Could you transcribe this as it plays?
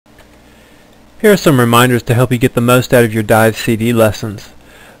Here are some reminders to help you get the most out of your Dive CD lessons.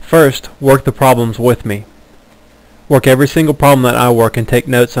 First, work the problems with me. Work every single problem that I work and take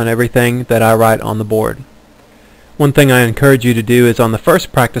notes on everything that I write on the board. One thing I encourage you to do is on the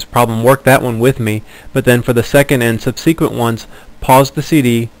first practice problem, work that one with me, but then for the second and subsequent ones, pause the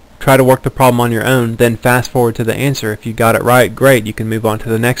CD, try to work the problem on your own, then fast forward to the answer. If you got it right, great, you can move on to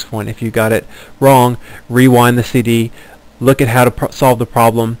the next one. If you got it wrong, rewind the CD, look at how to solve the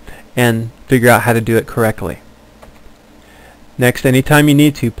problem, and figure out how to do it correctly. Next, anytime you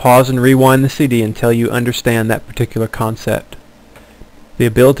need to, pause and rewind the CD until you understand that particular concept. The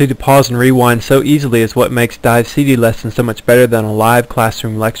ability to pause and rewind so easily is what makes Dive CD lessons so much better than a live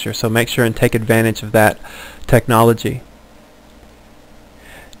classroom lecture, so make sure and take advantage of that technology.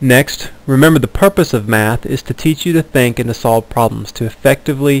 Next, remember the purpose of math is to teach you to think and to solve problems, to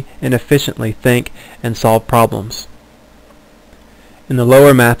effectively and efficiently think and solve problems. In the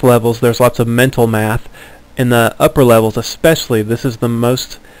lower math levels, there's lots of mental math. In the upper levels especially, this is the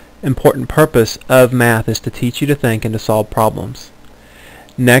most important purpose of math, is to teach you to think and to solve problems.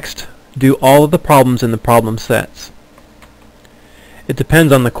 Next, do all of the problems in the problem sets. It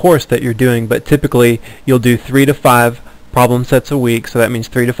depends on the course that you're doing, but typically you'll do 3 to 5 problem sets a week, so that means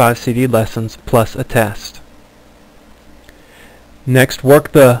 3 to 5 CD lessons plus a test. Next,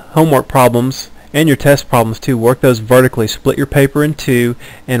 work the homework problems and your test problems too. Work those vertically. Split your paper in two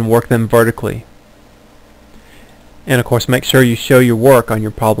and work them vertically. And of course, make sure you show your work on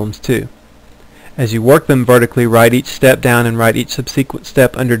your problems too. As you work them vertically, write each step down and write each subsequent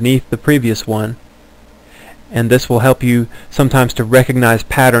step underneath the previous one. And this will help you sometimes to recognize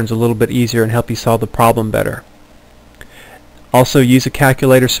patterns a little bit easier and help you solve the problem better. Also, use a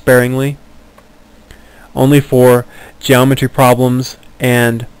calculator sparingly. Only for geometry problems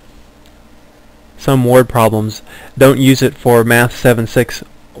and some word problems. Don't use it for Math 7-6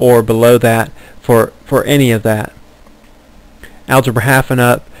 or below that for any of that. Algebra half and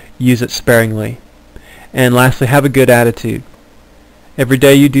up, use it sparingly. And lastly, have a good attitude. Every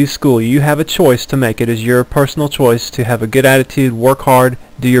day you do school, you have a choice to make. It is your personal choice to have a good attitude, work hard,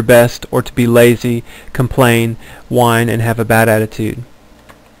 do your best, or to be lazy, complain, whine, and have a bad attitude.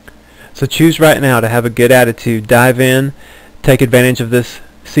 So choose right now to have a good attitude. Dive in, take advantage of this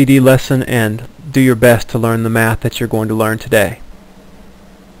CD lesson, and do your best to learn the math that you're going to learn today.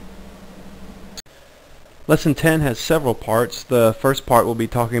 Lesson 10 has several parts. The first part will be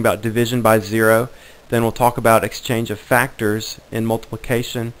talking about division by zero. Then we'll talk about exchange of factors in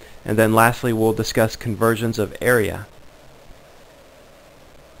multiplication. And then lastly, we'll discuss conversions of area.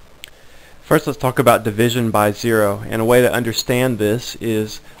 First, let's talk about division by zero. And a way to understand this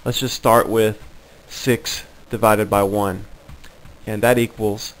is, let's just start with 6 divided by 1. And that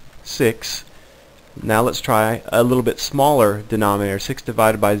equals 6. Now let's try a little bit smaller denominator. 6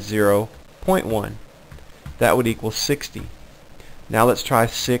 divided by 0.1. That would equal 60. Now let's try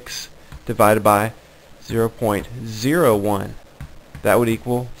 6 divided by 0.01. That would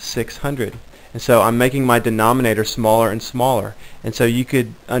equal 600. And so I'm making my denominator smaller and smaller. And so you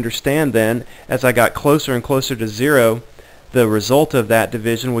could understand then, as I got closer and closer to 0, the result of that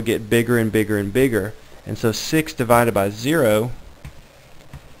division would get bigger and bigger and bigger. And so 6 divided by 0,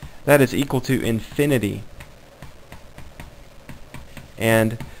 that is equal to infinity.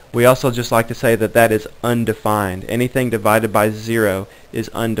 And we also just like to say that that is undefined. Anything divided by 0 is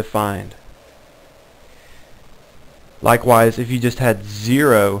undefined. Likewise, if you just had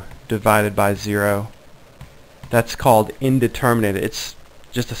 0 divided by 0, that's called indeterminate. It's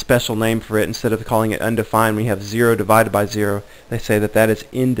just a special name for it. Instead of calling it undefined, we have 0 divided by 0. They say that that is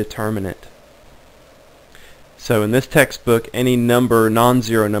indeterminate. So in this textbook, any number,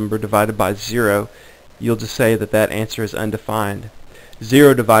 non-zero number divided by 0, you'll just say that that answer is undefined.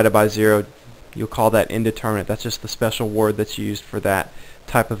 0 divided by 0, you'll call that indeterminate. That's just the special word that's used for that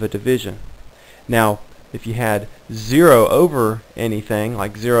type of a division. Now, if you had 0 over anything,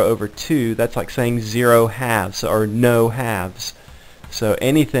 like 0 over 2, that's like saying 0 halves or no halves. So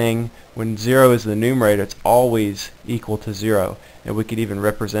anything, when 0 is the numerator, it's always equal to 0. And we could even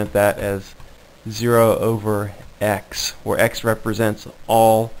represent that as 0 over x, where x represents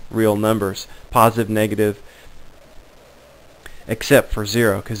all real numbers, positive, negative, except for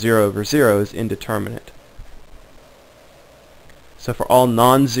 0, because 0 over 0 is indeterminate. So for all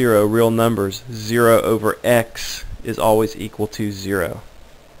non-zero real numbers, 0 over x is always equal to 0.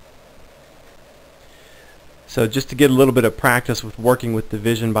 So just to get a little bit of practice with working with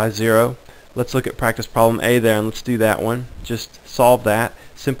division by 0, let's look at practice problem A there, and let's do that one. Just solve that,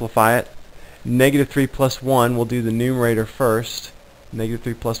 simplify it. Negative 3 plus 1, we'll do the numerator first. Negative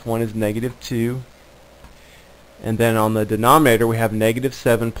 3 plus 1 is negative 2. And then on the denominator we have negative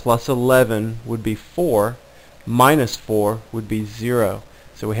 7 plus 11 would be 4, minus 4 would be 0.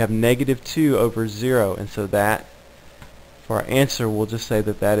 So we have negative 2 over 0, and so that, for our answer, we'll just say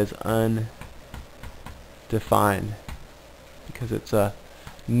that that is undefined because it's a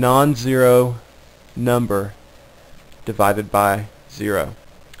non-zero number divided by 0.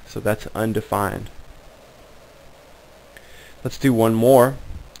 So that's undefined. Let's do one more.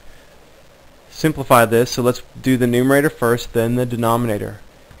 Simplify this, so let's do the numerator first, then the denominator.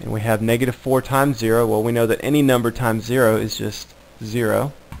 And we have negative 4 times 0. Well, we know that any number times 0 is just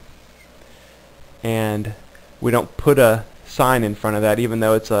 0. And we don't put a sign in front of that, even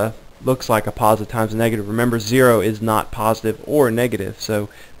though it's looks like a positive times a negative. Remember, 0 is not positive or negative, so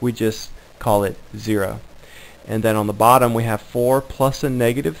we just call it 0. And then on the bottom we have 4 plus a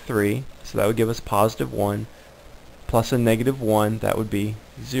negative 3, so that would give us positive 1, plus a negative 1, that would be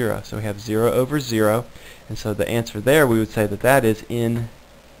 0. So we have 0 over 0, and so the answer there, we would say that that is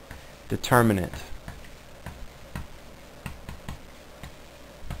indeterminate.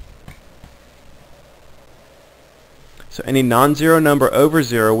 So any non-zero number over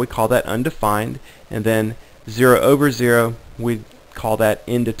 0, we call that undefined, and then 0 over 0, we call that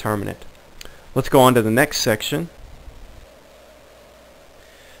indeterminate. Let's go on to the next section.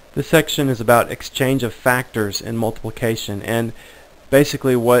 This section is about exchange of factors in multiplication, and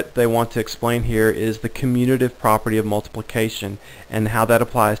basically what they want to explain here is the commutative property of multiplication and how that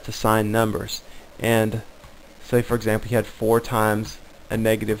applies to signed numbers. And say, for example, you had 4 times a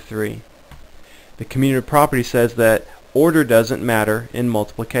negative 3. The commutative property says that order doesn't matter in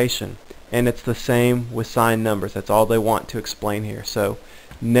multiplication, and it's the same with signed numbers. That's all they want to explain here. So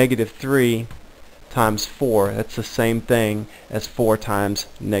negative 3 times 4, that's the same thing as 4 times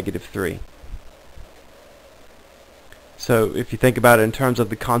negative 3. So if you think about it in terms of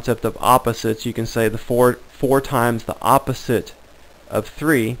the concept of opposites, you can say the 4 times the opposite of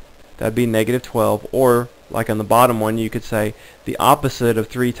 3, that would be negative 12, or like on the bottom one you could say the opposite of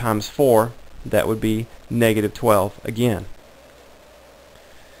 3 times 4, that would be negative 12 again.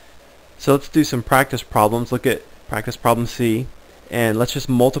 So let's do some practice problems. Look at practice problem C, and let's just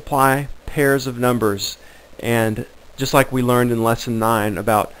multiply pairs of numbers. And just like we learned in lesson 9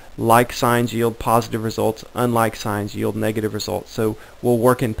 about like signs yield positive results, unlike signs yield negative results. So we'll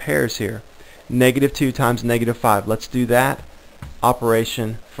work in pairs here. Negative 2 times negative 5. Let's do that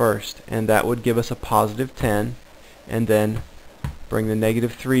operation first, and that would give us a positive 10, and then bring the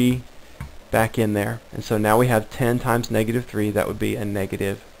negative 3 back in there, and so now we have 10 times negative 3, that would be a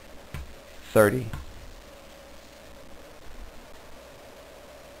negative 30.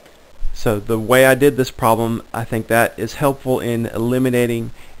 So the way I did this problem, I think that is helpful in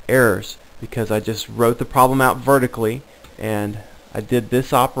eliminating errors, because I just wrote the problem out vertically, and I did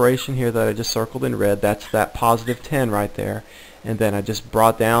this operation here that I just circled in red. That's that positive 10 right there, and then I just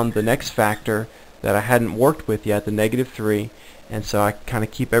brought down the next factor that I hadn't worked with yet, the negative 3, and so I kind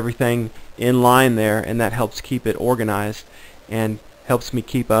of keep everything in line there, and that helps keep it organized and helps me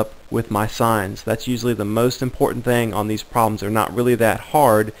keep up with my signs. That's usually the most important thing on these problems. They're not really that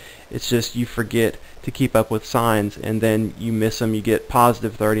hard. It's just you forget to keep up with signs, and then you miss them. You get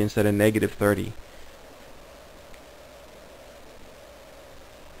positive 30 instead of negative 30.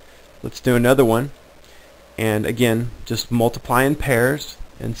 Let's do another one, and again just multiply in pairs.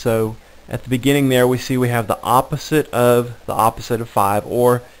 And so at the beginning there we see we have the opposite of 5,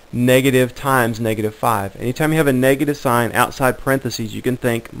 or negative times negative 5. Anytime you have a negative sign outside parentheses, you can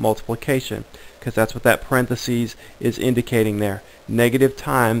think multiplication, because that's what that parentheses is indicating there. Negative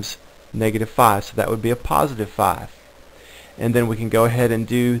times negative 5, so that would be a positive 5. And then we can go ahead and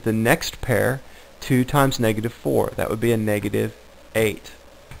do the next pair, 2 times negative 4. That would be a negative 8.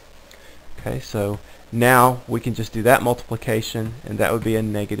 Okay, so now we can just do that multiplication, and that would be a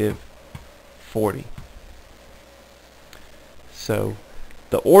negative 40. So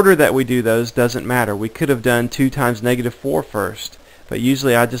the order that we do those doesn't matter. We could have done 2 times negative 4 first, but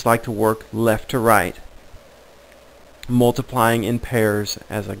usually I just like to work left to right, multiplying in pairs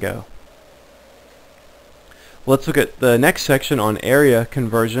as I go. Let's look at the next section on area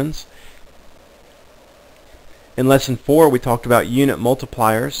conversions. In lesson 4 we talked about unit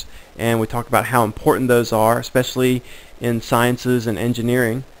multipliers, and we talked about how important those are, especially in sciences and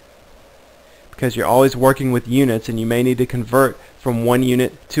engineering, because you're always working with units and you may need to convert from one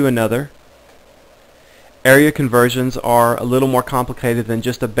unit to another. Area conversions are a little more complicated than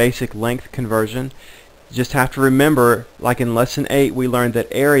just a basic length conversion. You just have to remember, like in lesson 8 we learned that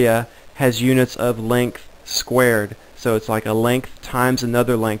area has units of length squared, so it's like a length times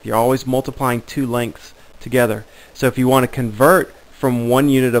another length. You're always multiplying two lengths together. So if you want to convert from one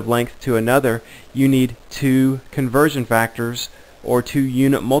unit of length to another, you need two conversion factors or two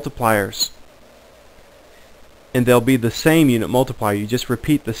unit multipliers. And they'll be the same unit multiplier. You just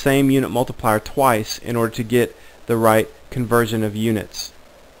repeat the same unit multiplier twice in order to get the right conversion of units.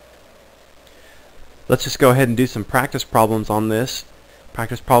 Let's just go ahead and do some practice problems on this.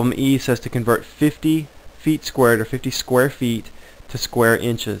 Practice problem E says to convert 50 feet squared, or 50 square feet, to square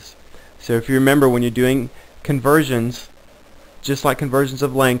inches. So if you remember, when you're doing conversions, just like conversions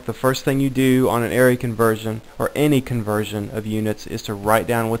of length, the first thing you do on an area conversion or any conversion of units is to write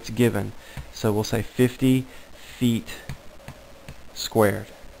down what's given. So we'll say 50 feet squared.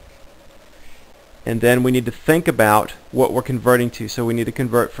 And then we need to think about what we're converting to. So we need to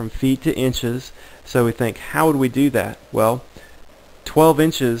convert from feet to inches. So we think, how would we do that? Well, 12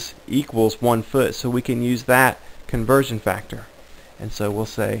 inches equals 1 foot, so we can use that conversion factor. And so we'll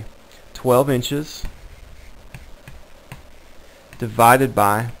say 12 inches divided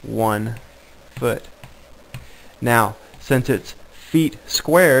by 1 foot. Now, since it's feet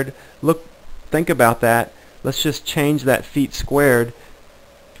squared, think about that. Let's just change that feet squared.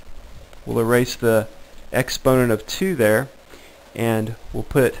 We'll erase the exponent of 2 there, and we'll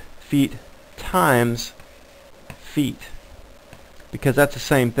put feet times feet, because that's the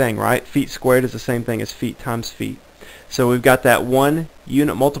same thing, right? Feet squared is the same thing as feet times feet. So we've got that one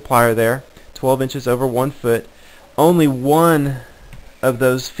unit multiplier there, 12 inches over 1 foot. Only one of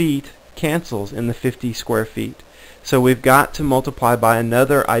those feet cancels in the 50 square feet. So we've got to multiply by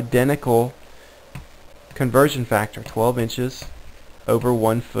another identical conversion factor, 12 inches over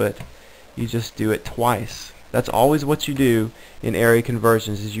 1 foot. You just do it twice. That's always what you do in area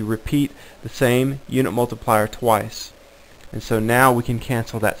conversions, is you repeat the same unit multiplier twice. And so now we can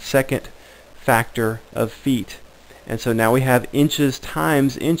cancel that second factor of feet. And so now we have inches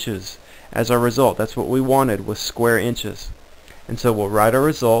times inches as our result. That's what we wanted, was square inches. And so we'll write our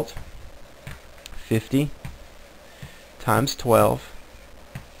result, 50 times 12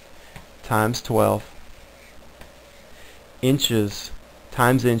 times 12, inches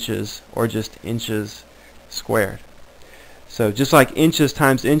times inches, or just inches squared. So just like inches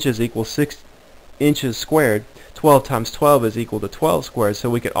times inches equals 6 inches squared, 12 times 12 is equal to 12 squared. So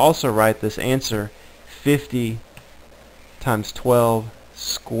we could also write this answer 50 times 12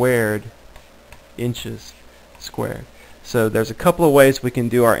 squared inches squared. So there's a couple of ways we can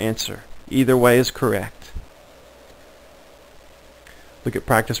do our answer. Either way is correct. Look at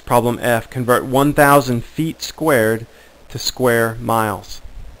practice problem F. Convert 1,000 feet squared to square miles.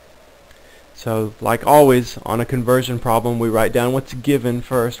 So like always on a conversion problem, we write down what's given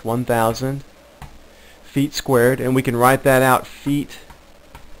first, 1,000 feet squared, and we can write that out feet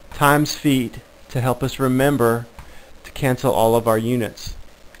times feet to help us remember to cancel all of our units.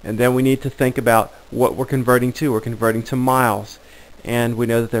 And then we need to think about what we're converting to. We're converting to miles, and we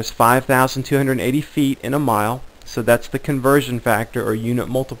know that there's 5,280 feet in a mile, so that's the conversion factor or unit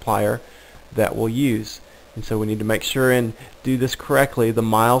multiplier that we'll use. And so we need to make sure and do this correctly. The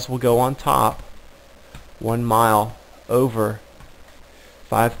miles will go on top. 1 mile over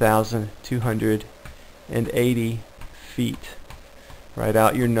 5,280 feet. Write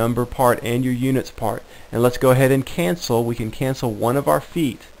out your number part and your units part. And let's go ahead and cancel. We can cancel one of our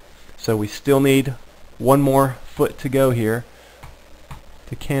feet. So we still need one more foot to go here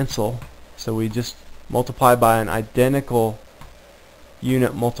to cancel. So we just multiply by an identical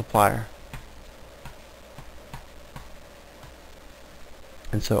unit multiplier.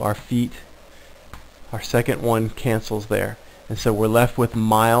 And so our feet, our second one, cancels there. And so we're left with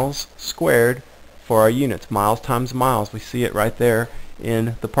miles squared for our units. Miles times miles. We see it right there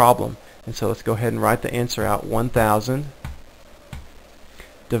in the problem. And so let's go ahead and write the answer out. 1,000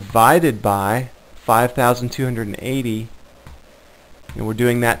 divided by 5,280. And we're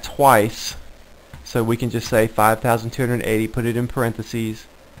doing that twice. So we can just say 5,280, put it in parentheses,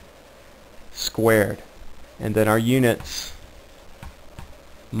 squared. And then our units,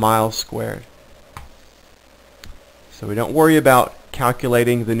 miles squared. So we don't worry about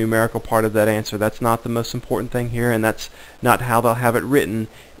calculating the numerical part of that answer. That's not the most important thing here, and that's not how they'll have it written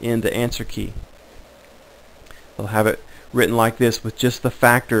in the answer key. They'll have it written like this with just the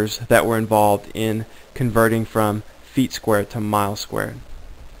factors that were involved in converting from feet squared to miles squared.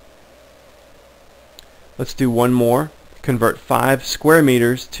 Let's do one more. Convert 5 square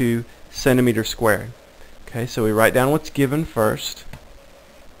meters to centimeters squared. Okay, so we write down what's given first.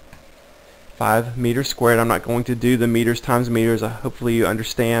 5 meters squared. I'm not going to do the meters times meters. Hopefully you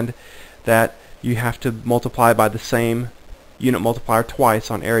understand that you have to multiply by the same unit multiplier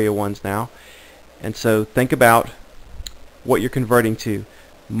twice on area ones now. And so think about what you're converting to.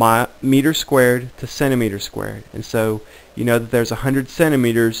 Meters squared to centimeters squared. And so you know that there's 100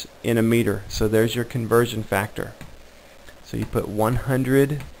 centimeters in a meter. So there's your conversion factor. So you put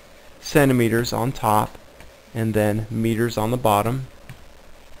 100 centimeters on top and then meters on the bottom,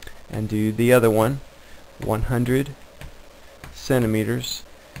 and do the other one, 100 centimeters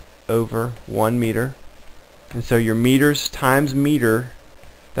over 1 meter. And so your meters times meter,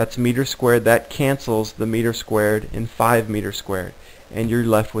 that's meter squared, that cancels the meter squared in 5 meter squared, and you're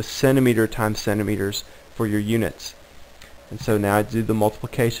left with centimeter times centimeters for your units. And so now I do the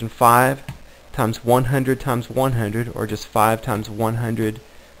multiplication, 5 times 100, or just 5 times 100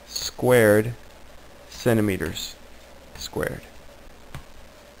 squared centimeters squared.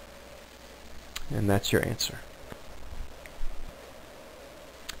 And that's your answer.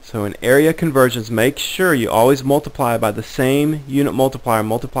 So in area conversions, make sure you always multiply by the same unit multiplier.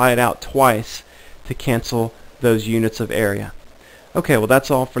 Multiply it out twice to cancel those units of area. Okay, well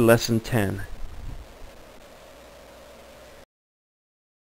that's all for lesson 10.